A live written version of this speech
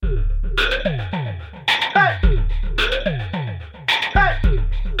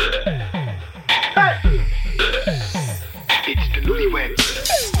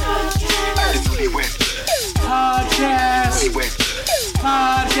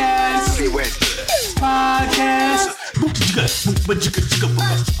in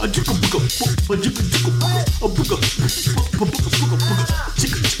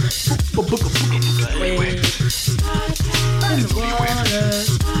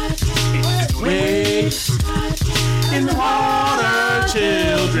the water,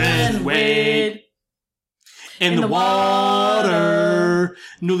 children, wade. In the water.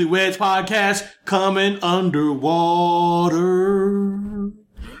 Newlyweds podcast coming underwater.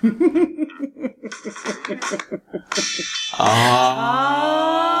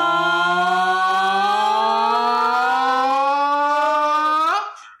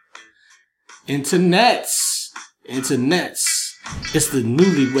 Internets. It's the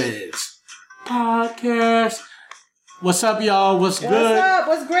Newlyweds podcast. What's up, y'all? What's good? What's up?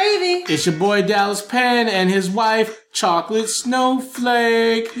 What's gravy? It's your boy Dallas Penn and his wife Chocolate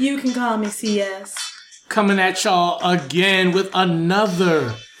Snowflake. You can call me CS. Coming at y'all again with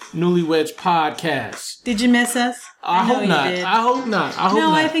another Newlyweds podcast. Did you miss us? I hope not.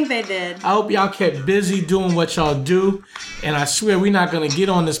 I think they did. I hope y'all kept busy doing what y'all do. And I swear we're not going to get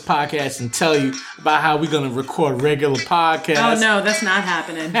on this podcast and tell you about how we're going to record regular podcasts. Oh, no, that's not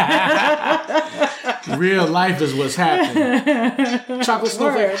happening. Real life is what's happening. Chocolate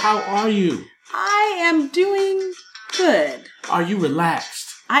Snowflake, how are you? I am doing good. Are you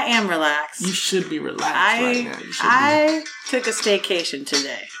relaxed? I am relaxed. You should be relaxed right now. I took a staycation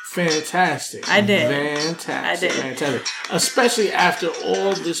today. Fantastic. I did. Fantastic. Especially after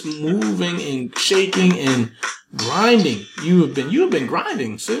all this moving and shaking and grinding. You have been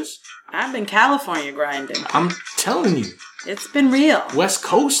grinding, sis. I've been California grinding. I'm telling you. It's been real. West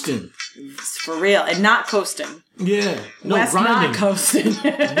coasting. It's for real. And not coasting. Yeah. No, West grinding. not coasting.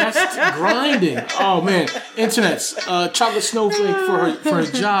 West grinding. Oh, man. Internets. Chocolate Snowflake for her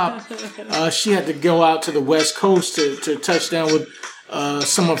job. She had to go out to the West Coast to touch down with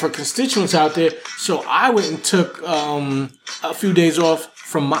some of her constituents out there. So I went and took a few days off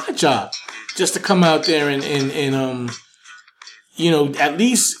from my job just to come out there and at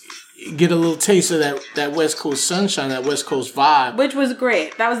least get a little taste of that West Coast sunshine, that West Coast vibe. Which was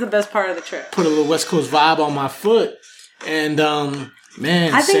great. That was the best part of the trip. Put a little West Coast vibe on my foot. And,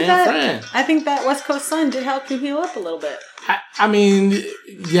 man, I think that West Coast sun did help you heal up a little bit. I mean,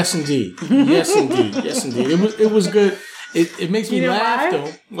 yes, indeed. It was good. It makes me laugh,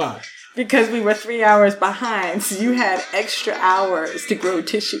 though. Why? Because we were 3 hours behind, so you had extra hours to grow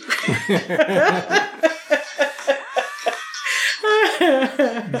tissue.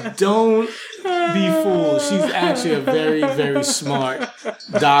 Don't be fooled. She's actually a very, very smart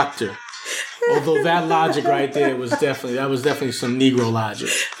doctor. Although that logic right there was definitely some Negro logic.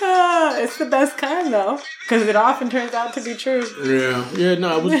 It's the best kind, though, because it often turns out to be true. Yeah.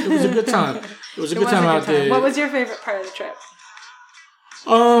 No, it was a good time. It was a good time out there. What was your favorite part of the trip?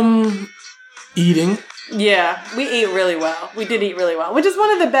 Eating. Yeah, we ate really well. We did eat really well, which is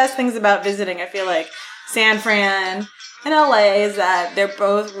one of the best things about visiting. I feel like San Fran and LA is that they're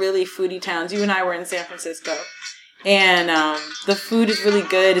both really foodie towns. You and I were in San Francisco. And the food is really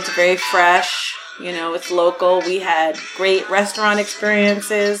good. It's very fresh. It's local. We had great restaurant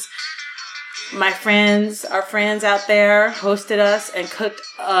experiences. Our friends out there hosted us and cooked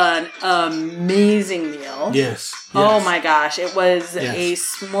an amazing meal. Yes. Oh my gosh. It was a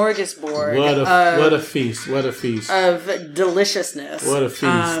smorgasbord. What a feast. Of deliciousness. What a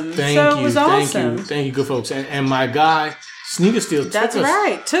feast. Thank you. Awesome. Thank you, good folks. And my guy, Sneaker Steel, took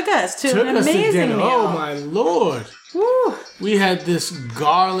us to an amazing meal. Oh my Lord. Woo. We had this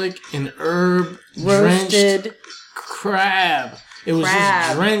garlic and herb roasted crab. It was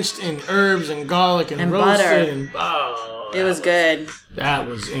just drenched in herbs and garlic and roasted butter. It was good. That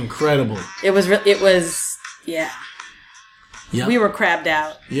was incredible. It was. Yeah. Yep. We were crabbed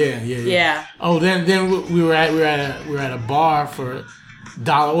out. Yeah. Oh, then we were at a bar for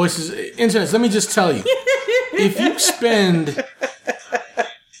dollar oysters. Internet. Let me just tell you, if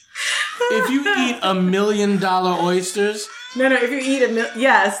you eat $1 million oysters. No. If you eat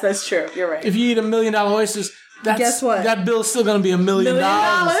yes, that's true. You're right. If you eat $1 million oysters. Guess what? That bill's still going to be $1 million.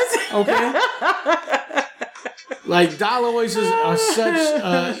 Okay? Like, dollar oysters are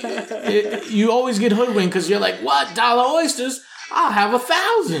such... you always get hoodwinked because you're like, what? Dollar oysters? I'll have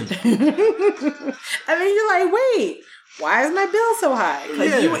 1,000. I mean, you're like, wait. Why is my bill so high?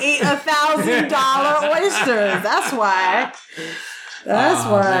 Because you ate $1,000 oysters. That's why. That's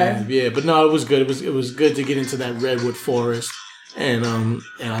why. Man. Yeah, but no, it was good. It was good to get into that redwood forest. And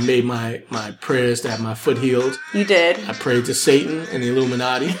I made my prayers to have my foot healed. You did. I prayed to Satan and the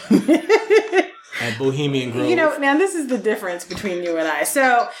Illuminati at Bohemian Grove. Now this is the difference between you and I.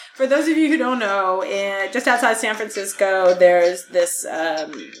 So, for those of you who don't know, just outside San Francisco, there's this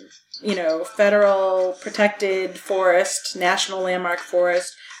federal protected forest, national landmark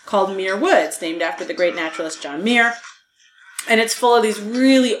forest called Muir Woods, named after the great naturalist John Muir. And it's full of these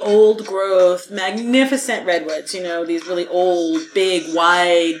really old growth, magnificent redwoods, these really old, big,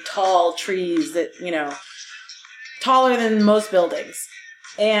 wide, tall trees that, taller than most buildings.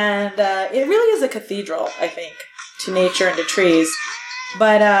 And it really is a cathedral, I think, to nature and to trees.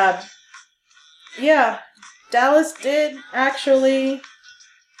 But, Dallas did actually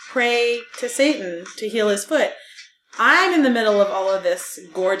pray to Satan to heal his foot. I'm in the middle of all of this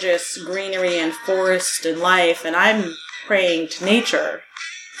gorgeous greenery and forest and life, and I'm praying to nature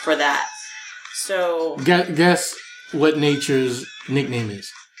for that. So guess what nature's nickname is?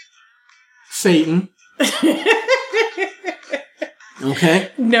 Satan.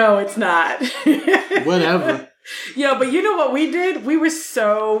 Okay. No, it's not. Whatever. Yeah, but you know what we did? We were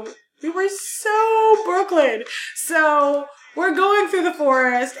so Brooklyn. So we're going through the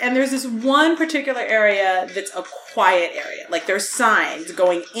forest, and there's this one particular area that's a quiet area. Like, there's signs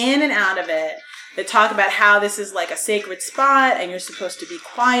going in and out of it that talk about how this is like a sacred spot, and you're supposed to be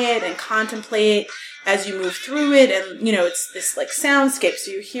quiet and contemplate as you move through it. And, it's this like soundscape.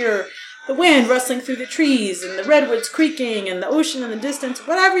 So you hear the wind rustling through the trees and the redwoods creaking and the ocean in the distance,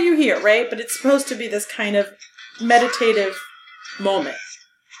 whatever you hear, right? But it's supposed to be this kind of meditative moment.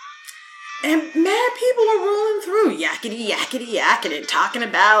 And mad people are rolling through, yakety, yakety, yakety, and talking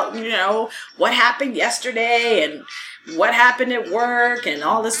about, what happened yesterday and what happened at work and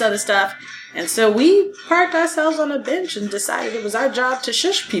all this other stuff. And so we parked ourselves on a bench and decided it was our job to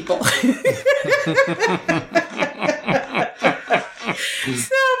shush people. So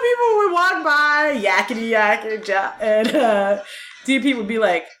people would walk by, yakety, yakety, and DP would be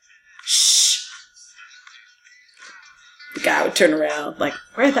like, shh. The guy would turn around, like,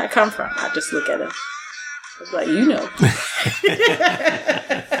 where did that come from? I'd just look at him. I was like,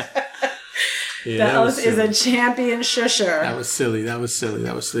 Dallas is a champion shusher. That was silly.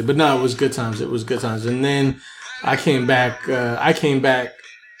 But no, it was good times. And then I came back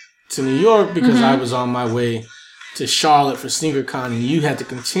to New York because I was on my way to Charlotte for SneakerCon, and you had to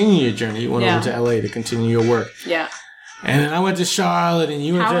continue your journey. You went over to LA to continue your work. Yeah. And then I went to Charlotte, and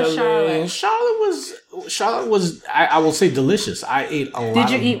you went to LA. Charlotte? And Charlotte was, I will say, delicious. I ate a lot. Did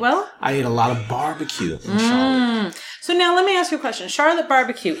you eat well? I ate a lot of barbecue in Charlotte. So now let me ask you a question. Charlotte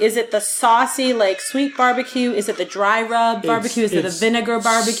barbecue, is it the saucy, like, sweet barbecue? Is it the dry rub barbecue? Is it the vinegar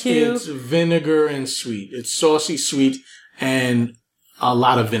barbecue? It's vinegar and sweet. It's saucy, sweet, and a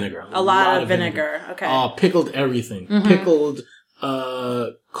lot of vinegar. A lot of vinegar. Okay. Pickled everything. Mm-hmm. Pickled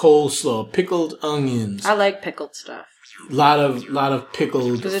coleslaw. Pickled onions. I like pickled stuff. Lot of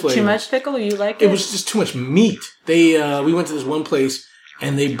pickled Was it flavors. too much pickle? You like it? It was just too much meat. We went to this one place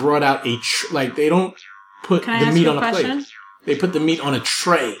and they brought out they don't put the meat on a plate. They put the meat on a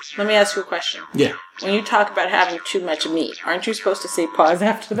tray. Let me ask you a question. Yeah. When you talk about having too much meat, aren't you supposed to say pause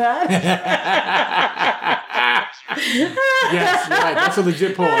after that? Yes, right. That's a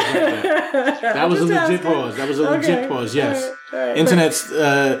legit pause right there. That was a legit pause. Legit pause, yes. All right. Internet's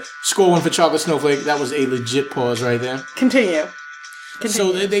score one for Chocolate Snowflake. That was a legit pause right there. Continue.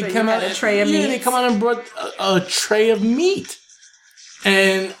 So they come out a tray of meat. Yeah, they come out and brought a tray of meat.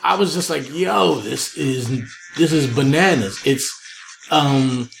 And I was just like, yo, this is bananas. It's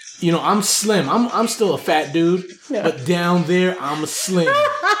I'm slim. I'm still a fat dude, but down there I'm slim.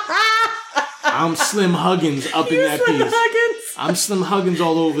 I'm Slim Huggins up in that piece. Huggins? I'm Slim Huggins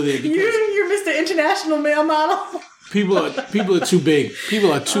all over there because you're Mr. International Male Model. people are too big.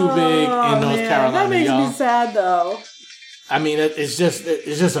 People are too big in North Carolina. That makes me sad though. I mean, it's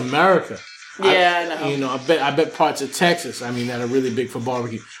just America. Yeah, I know. I bet parts of Texas, that are really big for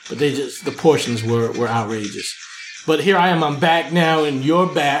barbecue, but the portions were outrageous. But here I am, I'm back now, and you're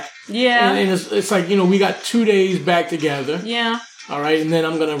back. Yeah. And it's like, we got 2 days back together. Yeah. All right, and then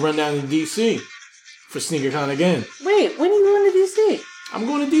I'm going to run down to D.C. for SneakerCon again. Wait, when are you going to D.C.? I'm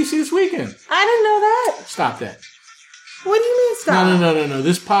going to D.C. this weekend. I didn't know that. Stop that. What do you mean stop? No.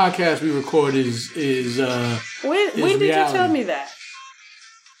 This podcast we record is when did you tell me that?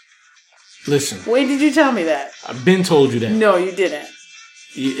 Listen. When did you tell me that? I've been told you that. No, you didn't.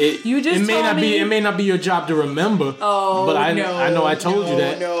 You just told me. It may not be your job to remember. Oh, but I know I told you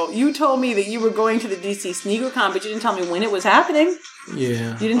that. No, you told me that you were going to the DC SneakerCon, but you didn't tell me when it was happening.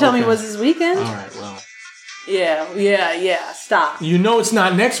 Yeah. You didn't tell me it was this weekend. All right, well. Yeah. Stop. You know it's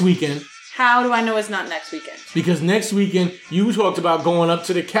not next weekend. How do I know it's not next weekend? Because next weekend you talked about going up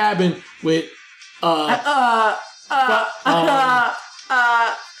to the cabin with Yeah.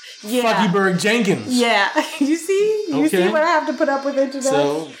 Fuckyberg Jenkins. Yeah. You see what I have to put up with internet?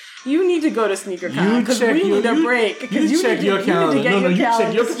 So You need to go to SneakerCon because we need a break. You check your calendar.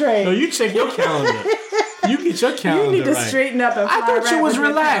 You check your calendar. You get your calendar. You need to straighten up. And I thought you was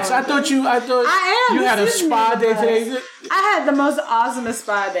relaxed. I thought you had a spa day today. I had the most awesomest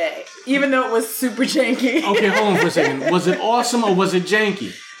spa day, even though it was super janky. Okay, hold on for a second. Was it awesome or was it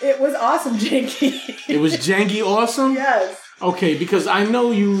janky? It was awesome janky. It was janky awesome? Yes. Okay, because I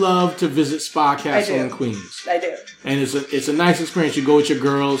know you love to visit Spa Castle in Queens. I do. And it's a nice experience. You go with your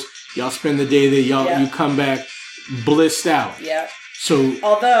girls. Y'all spend the day there. You come back blissed out. Yeah. So,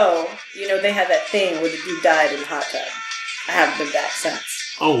 although, they had that thing where the dude died in the hot tub. I haven't been back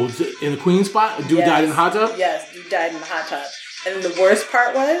since. Oh, in the Queen spot? A dude died in the hot tub? Yes, dude died in the hot tub. And the worst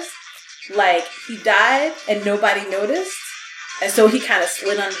part was, he died and nobody noticed. And so he kind of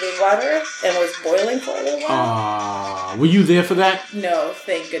slid under the water and was boiling for a little while. Were you there for that? No,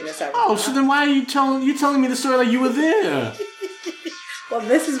 thank goodness I was not. So then why are you telling me the story like you were there? Well,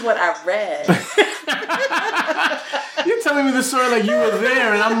 this is what I read. You're telling me the story like you were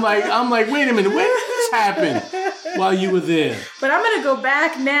there, and I'm like, wait a minute, when did this happen? While you were there. But I'm gonna go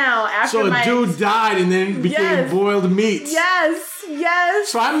back now after. So a dude died and then became boiled meat. Yes.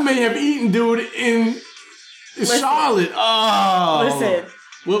 So I may have eaten dude in Charlotte. Oh, listen.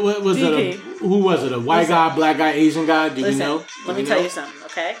 What was it? Who was it? A white guy, black guy, Asian guy? Do we know? Let me tell you something,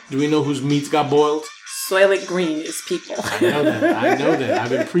 okay? Do we know whose meats got boiled? Soylent Green is people. I know that. I've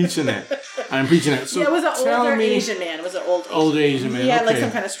been preaching that. So it was an older Asian man. It was an older Asian man. He had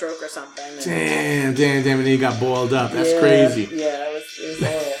some kind of stroke or something. Damn. And then he got boiled up. That's crazy. Yeah, it was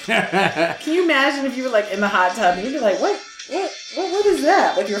horrible. Can you imagine if you were in the hot tub and you'd be like, what is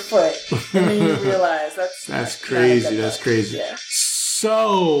that with your foot? And then you realize that's crazy. That's crazy. Yeah.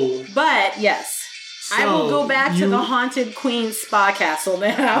 But yes. I will go back to the haunted Queen Spa Castle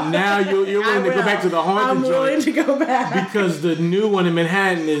now. Now you're willing to go back to the haunted joint. I'm willing to go back. Because the new one in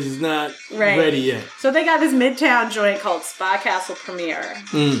Manhattan is not ready yet. So they got this midtown joint called Spa Castle Premier.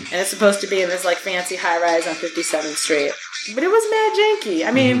 And it's supposed to be in this fancy high-rise on 57th Street. But it was mad janky.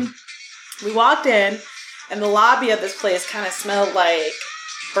 I mean, we walked in and the lobby of this place kind of smelled like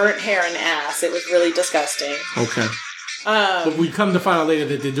burnt hair and ass. It was really disgusting. Okay. But we come to find out later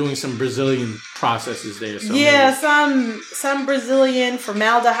that they're doing some Brazilian processes there. So some Brazilian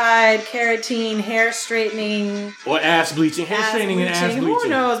formaldehyde, keratin, hair straightening. Or ass bleaching. Hair straightening and ass bleaching. Who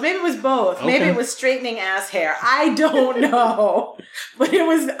knows? Maybe it was both. Okay. Maybe it was straightening ass hair. I don't know. But it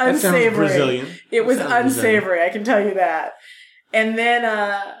was unsavory. That sounds Brazilian. It was unsavory, I can tell you that.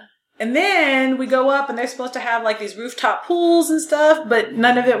 And then we go up and they're supposed to have these rooftop pools and stuff, but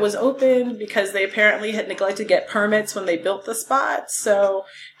none of it was open because they apparently had neglected to get permits when they built the spots. So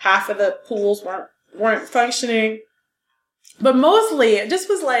half of the pools weren't functioning. But mostly it just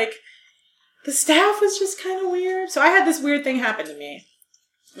was the staff was just kind of weird. So I had this weird thing happen to me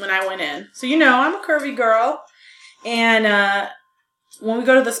when I went in. So I'm a curvy girl. And when we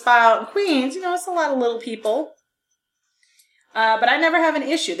go to the spa out in Queens, it's a lot of little people. But I never have an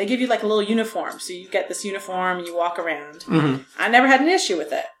issue. They give you a little uniform. So you get this uniform and you walk around. Mm-hmm. I never had an issue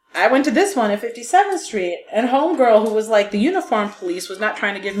with it. I went to this one at 57th Street and homegirl who was the uniform police was not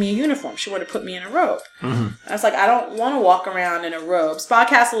trying to give me a uniform. She wanted to put me in a robe. Mm-hmm. I was I don't want to walk around in a robe. Spa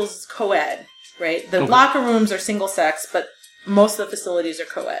Castle is co-ed, right? The locker rooms are single sex, but most of the facilities are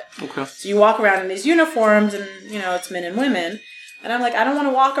co-ed. Okay. So you walk around in these uniforms and, it's men and women. And I'm I don't want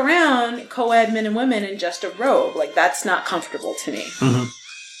to walk around co-ed men and women in just a robe. That's not comfortable to me.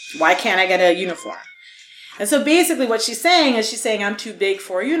 Mm-hmm. Why can't I get a uniform? And so basically what she's saying I'm too big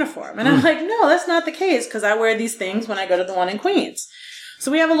for a uniform. And I'm no, that's not the case because I wear these things when I go to the one in Queens.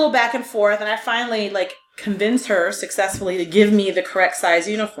 So we have a little back and forth and I finally convince her successfully to give me the correct size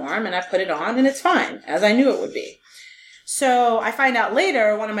uniform and I put it on and it's fine, as I knew it would be. So I find out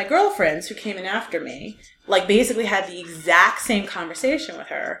later, one of my girlfriends who came in after me, basically had the exact same conversation with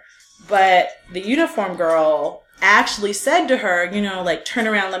her. But the uniform girl actually said to her, turn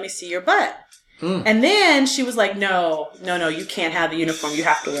around, let me see your butt. Mm. And then she was no, you can't have the uniform. You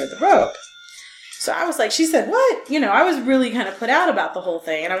have to wear the robe. So I was she said, what? I was really kind of put out about the whole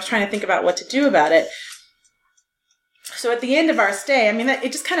thing. And I was trying to think about what to do about it. So at the end of our stay,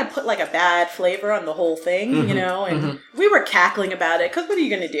 it just kind of put a bad flavor on the whole thing, and we were cackling about it because what are you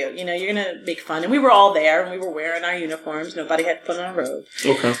going to do? You're going to make fun. And we were all there and we were wearing our uniforms. Nobody had put on a robe.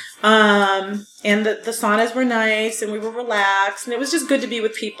 Okay. And the saunas were nice and we were relaxed and it was just good to be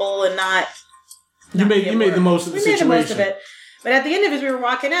with people and not You made the most of the situation. We made the most of it. But at the end of it, as we were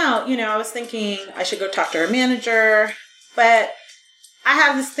walking out, I was thinking I should go talk to our manager. But I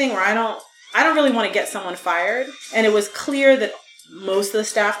have this thing where I don't really want to get someone fired. And it was clear that most of the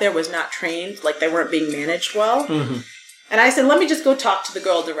staff there was not trained. They weren't being managed well. Mm-hmm. And I said, let me just go talk to the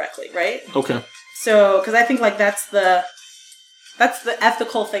girl directly, right? Okay. So, because I think like that's the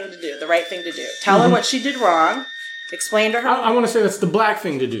ethical thing to do, the right thing to do. Tell her what she did wrong. Explain to her. I want to say that's the black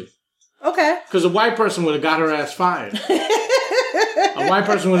thing to do. Okay. Because a white person would have got her ass fired. A white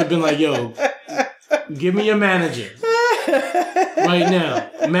person would have been like, yo, give me your manager. Right now.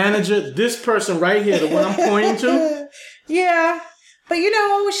 Manager, this person right here, the one I'm pointing to. Yeah. But you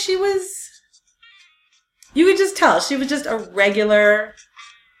know, you could just tell she was just a regular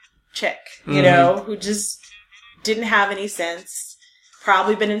chick, you know, who just didn't have any sense.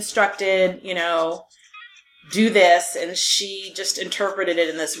 Probably been instructed, you know, do this, and she just interpreted it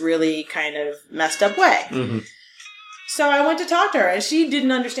in this really kind of messed up way. Mm-hmm. So I went to talk to her, and she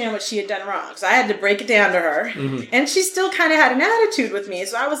didn't understand what she had done wrong. So I had to break it down to her, and she still kind of had an attitude with me.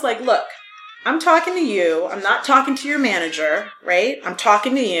 So I was like, look, I'm talking to you. I'm not talking to your manager, right? I'm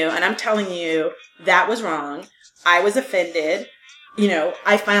talking to you, and I'm telling you that was wrong. I was offended. You know,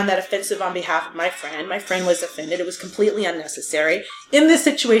 I found that offensive on behalf of my friend. My friend was offended. It was completely unnecessary. In this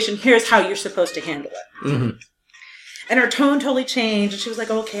situation, here's how you're supposed to handle it. Mm-hmm. And her tone totally changed. And she was like,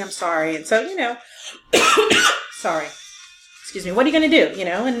 okay, I'm sorry. And so, you know, sorry. Excuse me. What are you going to do? You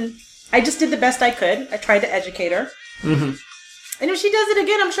know, and I just did the best I could. I tried to educate her. Mm-hmm. And if she does it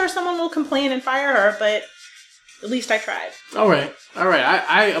again, I'm sure someone will complain and fire her. But at least I tried. All right.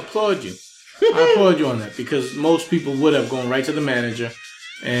 I applaud you. I applaud you on that, because most people would have gone right to the manager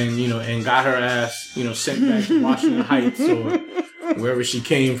and, you know, and got her ass, you know, sent back to Washington Heights or wherever she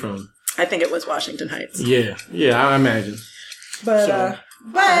came from. I think it was Washington Heights. Yeah, I imagine.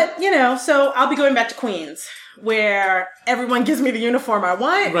 But you know, so I'll be going back to Queens, where everyone gives me the uniform I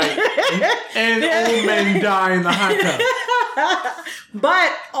want. Right. And old men die in the hot tub.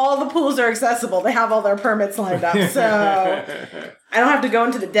 But all the pools are accessible. They have all their permits lined up. So I don't have to go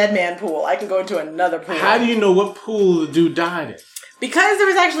into the dead man pool. I can go into another pool. How do you know what pool the dude died in? Because there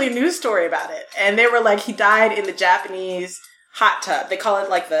was actually a news story about it. And they were like, he died in the Japanese hot tub. They call it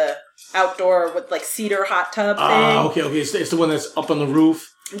like the outdoor with like cedar hot tub thing. Oh, okay. It's the one that's up on the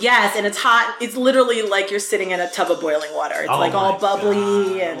roof. Yes, and it's hot. It's literally like you're sitting in a tub of boiling water. It's like all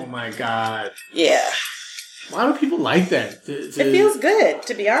bubbly. And oh my God. Yeah. Why do people like that? It feels good,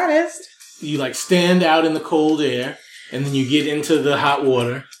 to be honest. You like stand out in the cold air, and then you get into the hot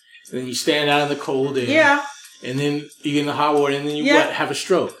water, and then you stand out in the cold air. Yeah. And then you get in the hot water, and then you have a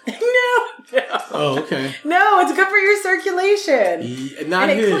stroke. No. Oh, okay. No, it's good for your circulation. Not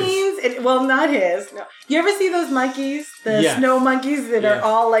his. And it cleans. Well, not his. No. You ever see those monkeys? The snow monkeys that are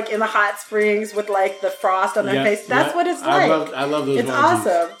all like in the hot springs with like the frost on their face? That's what it's like. I love those monkeys. It's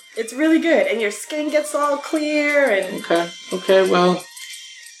awesome. It's really good. And your skin gets all clear. And Okay, well.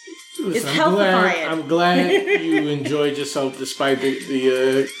 Listen, it's healthifying. I'm glad you enjoyed yourself despite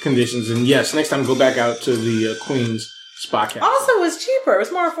the conditions. And yes, next time go back out to the Queens Spa Cafe. Also, it was cheaper. It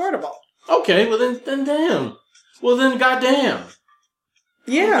was more affordable. Okay, well then damn. Well then, goddamn.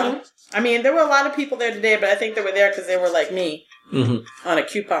 Yeah. Okay. I mean, there were a lot of people there today, but I think they were there because they were like me on a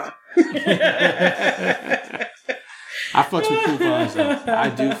coupon. I fucks with coupons, though. I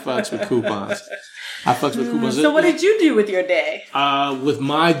do fucks with coupons. So what did you do with your day? With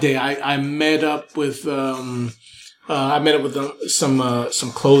my day, I met up with some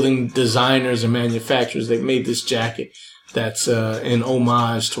clothing designers and manufacturers. They made this jacket that's in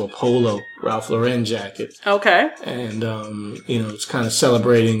homage to a Polo Ralph Lauren jacket. Okay. And it's kind of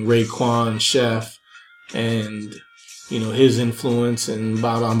celebrating Raekwon Chef and his influence and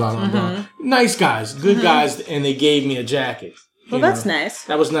blah blah blah blah blah. Nice guys, good guys, and they gave me a jacket. Well, that's nice.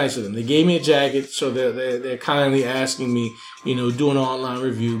 That was nice of them. They gave me a jacket, so they're kindly asking me, do an online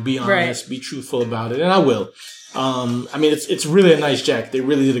review, be honest, be truthful about it, and I will. I mean, it's really a nice jacket. They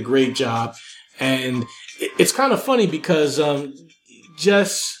really did a great job, and it's kind of funny because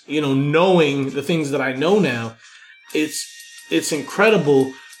just knowing the things that I know now, it's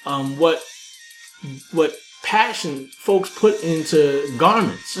incredible what passion folks put into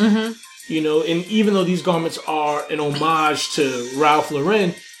garments. And even though these garments are an homage to Ralph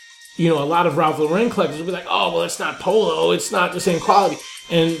Lauren, a lot of Ralph Lauren collectors will be like, oh, well, it's not Polo. It's not the same quality.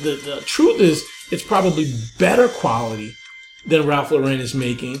 And the truth is, it's probably better quality than Ralph Lauren is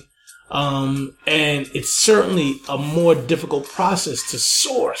making. And it's certainly a more difficult process to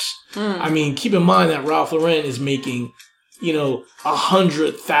source. I mean, keep in mind that Ralph Lauren is making,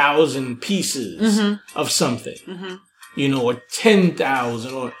 100,000 pieces of something, or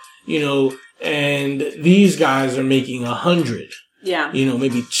 10,000 or, and these guys are making 100. Yeah.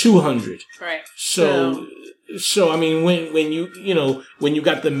 Maybe 200. Right. So So I mean, when you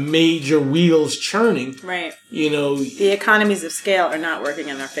got the major wheels churning, right? The economies of scale are not working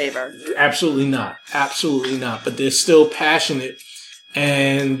in their favor. Absolutely not. But they're still passionate,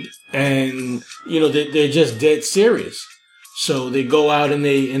 and they're just dead serious. So they go out and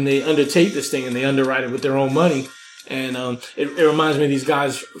they undertake this thing and they underwrite it with their own money. And it reminds me of these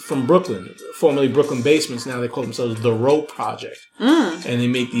guys from Brooklyn, formerly Brooklyn Basements. Now they call themselves the Row Project. And they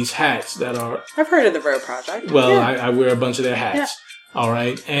make these hats that are... I've heard of the Row Project. Well, yeah. I wear a bunch of their hats. Yeah. All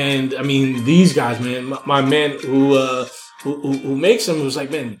right. And, I mean, these guys, man, my man who makes them was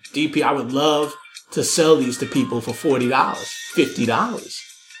like, man, DP, I would love to sell these to people for $40, $50.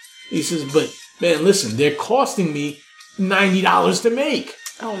 He says, but, man, listen, they're costing me $90 to make.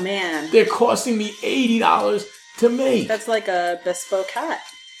 Oh, man. They're costing me $80 to make. That's like a bespoke hat.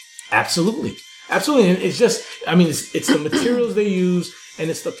 Absolutely. And it's just, I mean, it's the materials they use, and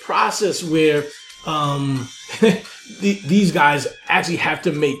it's the process where these guys actually have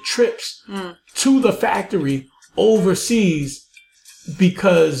to make trips to the factory overseas,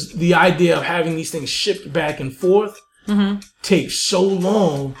 because the idea of having these things shipped back and forth takes so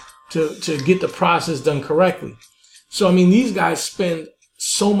long to get the process done correctly. So, I mean, these guys spend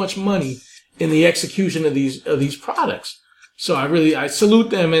so much money in the execution of these products. So I salute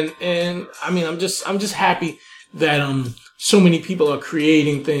them, and I mean, I'm just happy that so many people are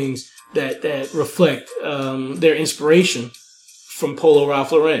creating things that reflect their inspiration from Polo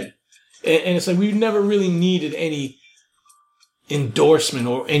Ralph Lauren. And it's like we've never really needed any endorsement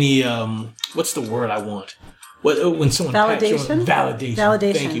or any what's the word I want? When someone validation?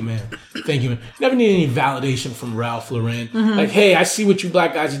 Validation. Thank you, man. Never need any validation from Ralph Lauren. Like, hey, I see what you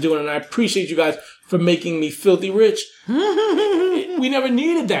black guys are doing, and I appreciate you guys for making me filthy rich. We never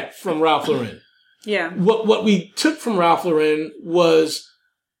needed that from Ralph Lauren. Yeah. What we took from Ralph Lauren was,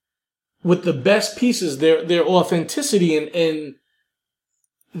 with the best pieces, their authenticity and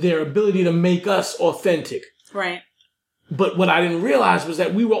their ability to make us authentic. Right. But what I didn't realize was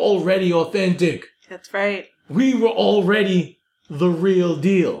that we were already authentic. That's right. We were already the real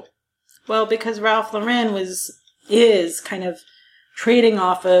deal. Well, because Ralph Lauren is kind of trading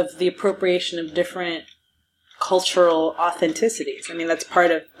off of the appropriation of different cultural authenticities. I mean, that's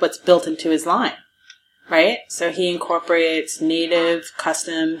part of what's built into his line, right? So he incorporates native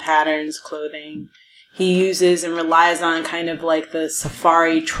custom patterns, clothing. He uses and relies on kind of like the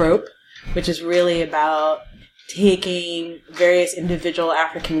safari trope, which is really about taking various individual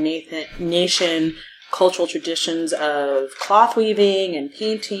African nation cultural traditions of cloth weaving and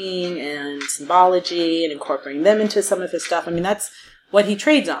painting and symbology and incorporating them into some of his stuff. I mean, that's what he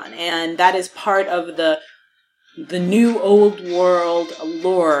trades on. And that is part of the new old world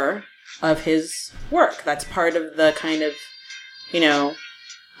allure of his work. That's part of the kind of,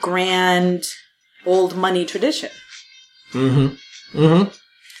 grand old money tradition.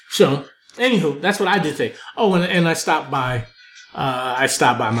 So, anywho, that's what I did today. Oh, and I stopped by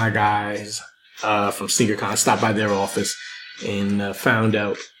my guys from SneakerCon. I stopped by their office and found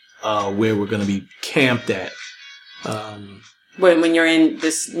out where we're going to be camped at. When you're in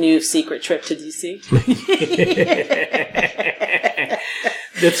this new secret trip to DC?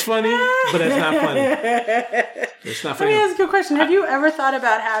 That's funny, but that's not funny. It's not funny. Let me ask you a question. Have you ever thought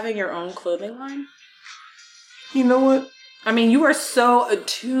about having your own clothing line? You know what? I mean, you are so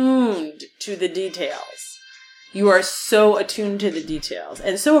attuned to the details. You are so attuned to the details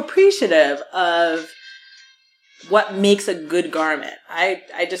and so appreciative of what makes a good garment. I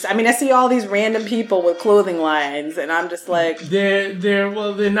see all these random people with clothing lines, and I'm just like,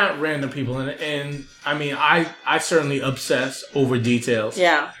 they're not random people, and I mean, I certainly obsess over details.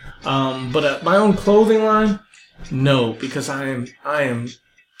 Yeah. But my own clothing line, no, because I am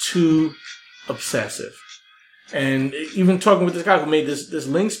too obsessive. And even talking with this guy who made this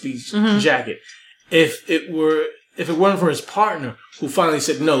Link Speech jacket, if it weren't for his partner who finally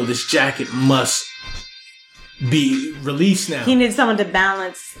said, no, this jacket must be released now. He needs someone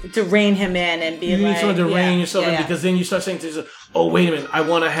to rein him in and be you need someone to rein yourself in, because then you start saying to yourself, oh, wait a minute, I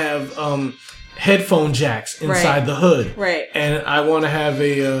want to have headphone jacks inside the hood. Right. And I want to have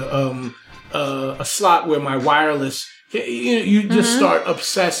a slot where my wireless... You just start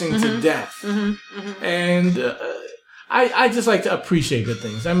obsessing to death. And I just like to appreciate good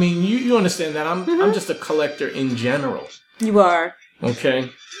things. I mean, you understand that. I'm just a collector in general. You are. Okay.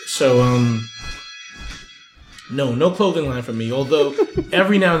 So, no clothing line for me. Although,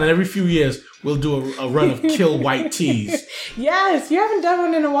 every now and then, every few years, we'll do a run of Kill White tees. Yes, you haven't done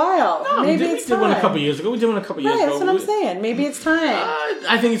one in a while. No, maybe we did one a couple years ago. Right, that's what I'm saying. Maybe it's time.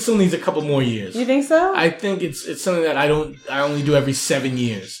 I think it still needs a couple more years. You think so? I think it's something that I only do every 7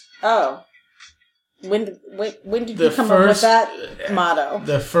 years. Oh. When did you come up with that motto?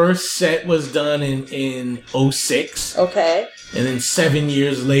 The first set was done in 06. Okay. And then 7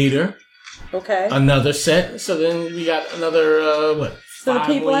 years later, another set. So then we got another, what? So the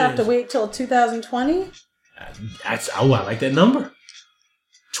people have to wait till 2020? I like that number.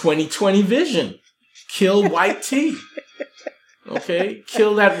 2020 vision. Kill white tea. Okay?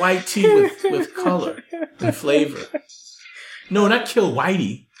 Kill that white tea with color and flavor. No, not kill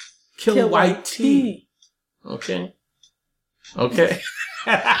whitey. Kill white tea. Okay? Okay?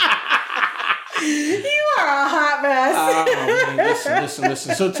 You are a hot mess. Oh, man.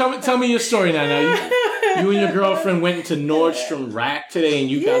 Listen. So tell me your story now. You and your girlfriend went into Nordstrom Rack today and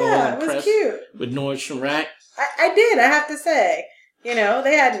you got all impressed with Nordstrom Rack? I did, I have to say. You know,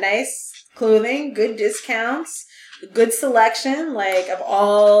 they had nice clothing, good discounts, good selection, like of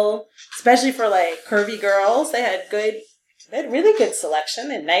all, especially for like curvy girls. They had really good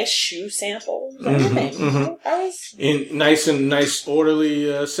selection and nice shoe samples. Everything. Mm-hmm. I was in nice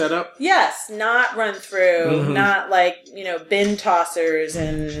orderly setup. Yes, not run through, not like bin tossers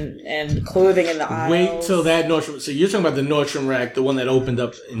and clothing in the aisles. Wait till that Nordstrom. So you're talking about the Nordstrom Rack, the one that opened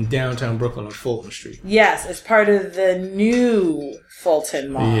up in downtown Brooklyn on Fulton Street. Yes, it's part of the new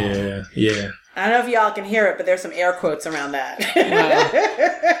Fulton Mall. Yeah. I don't know if y'all can hear it, but there's some air quotes around that.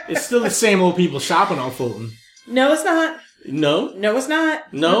 It's still the same old people shopping on Fulton. No, it's not. No, it's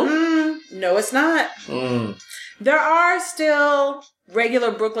not. No? Mm-mm. No, it's not. There are still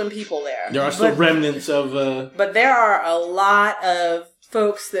regular Brooklyn people there. There are still remnants of... But there are a lot of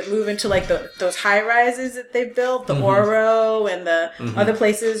folks that move into like those high-rises that they've built, the Oro and the other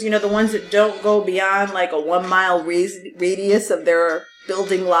places, the ones that don't go beyond like a 1 mile radius of their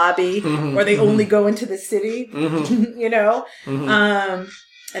building lobby, or they only go into the city, and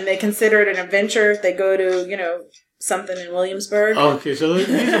they consider it an adventure if they go to, something in Williamsburg. Okay, so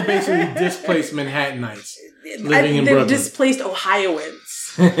these are basically displaced Manhattanites living in Brooklyn. They're displaced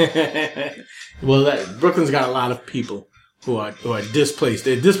Ohioans. Well, Brooklyn's got a lot of people who are displaced.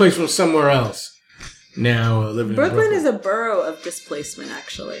 They're displaced from somewhere else. Now living in Brooklyn. Brooklyn is a borough of displacement,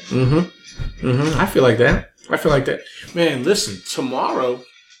 actually. I feel like that. Man, listen, tomorrow,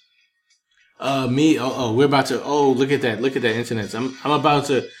 we're about to, look at that internet. I'm about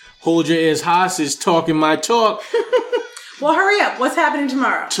to hold your ears hostage talking my talk. Well, hurry up. What's happening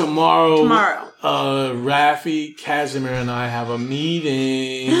tomorrow? Tomorrow. Rafi, Casimir, and I have a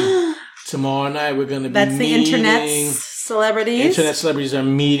meeting. Tomorrow night, we're going to be meeting. That's the internet celebrities? Internet celebrities are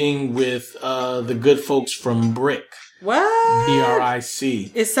meeting with the good folks from BRIC. What?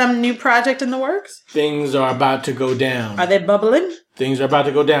 BRIC. Is some new project in the works? Things are about to go down. Are they bubbling? Things are about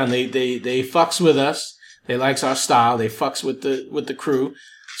to go down. They fucks with us. They likes our style. They fucks with the crew.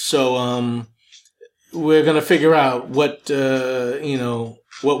 So we're gonna figure out what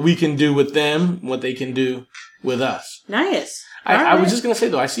we can do with them, what they can do with us. Nice. I was just gonna say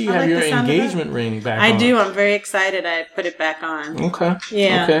though, I see you have your engagement ring back on. I do. I'm very excited. I put it back on. Okay.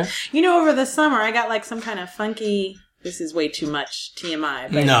 Yeah. Okay. Over the summer, I got like some kind of funky. This is way too much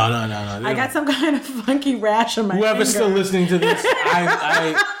TMI. But No. I got some kind of funky rash on my Whoever's finger. still listening to this,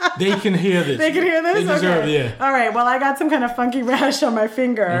 they can hear this. They can hear this? They deserve it, yeah. All right. Well, I got some kind of funky rash on my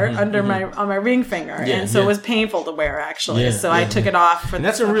finger, on my ring finger. And so it was painful to wear, actually. I took it off. And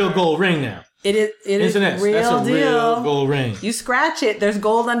that's a real gold ring now. It is Internet. Real That's a deal. real gold ring. You scratch it, there's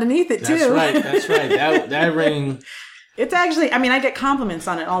gold underneath it, too. That's right. That ring... It's actually, I get compliments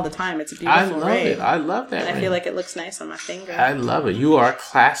on it all the time. It's a beautiful ring. I love that ring. I feel like it looks nice on my finger. I love it. You are a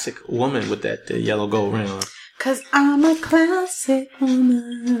classic woman with that yellow gold ring on. 'Cause I'm a classic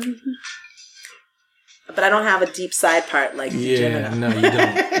woman. But I don't have a deep side part like Degenerate. Yeah, no, you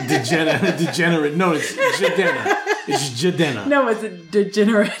don't. Degenerate. No, it's Jadena. It's Jadena. No, it's a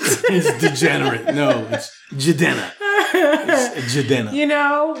degenerate. It's degenerate. No, it's Jadena. It's Jadena.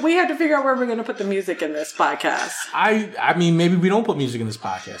 We have to figure out where we're going to put the music in this podcast. I mean, maybe we don't put music in this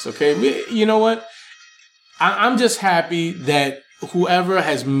podcast, okay? You know what? I'm just happy that whoever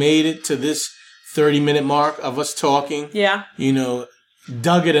has made it to this 30-minute mark of us talking,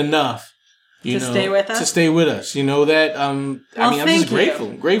 dug it enough. Stay with us? To stay with us. You know that? I'm just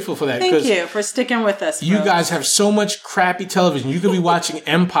grateful. Grateful for that. Thank you for sticking with us, you guys have so much crappy television. You could be watching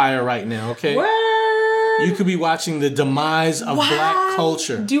Empire right now, okay? Word. You could be watching the demise of black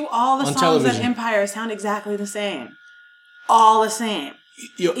culture. Do all the songs television. on Empire sound exactly the same? All the same.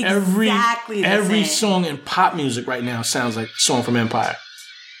 Every song in pop music right now sounds like a song from Empire.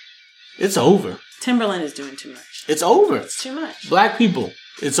 It's over. Timberland is doing too much. It's over. It's too much. Black people,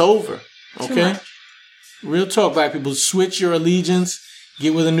 it's over. Okay? Real talk, black people. Switch your allegiance.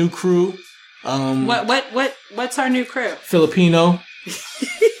 Get with a new crew. What's our new crew? Filipino.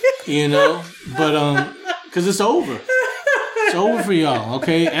 You know, but because it's over. It's over for y'all.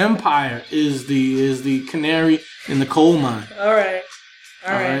 Okay, Empire is the canary in the coal mine. All right.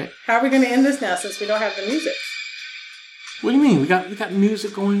 How are we going to end this now since we don't have the music? What do you mean? We got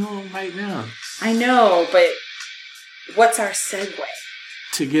music going on right now. I know, but what's our segue?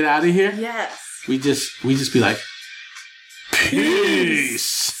 To get out of here? Yes. We just be like,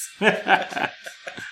 peace.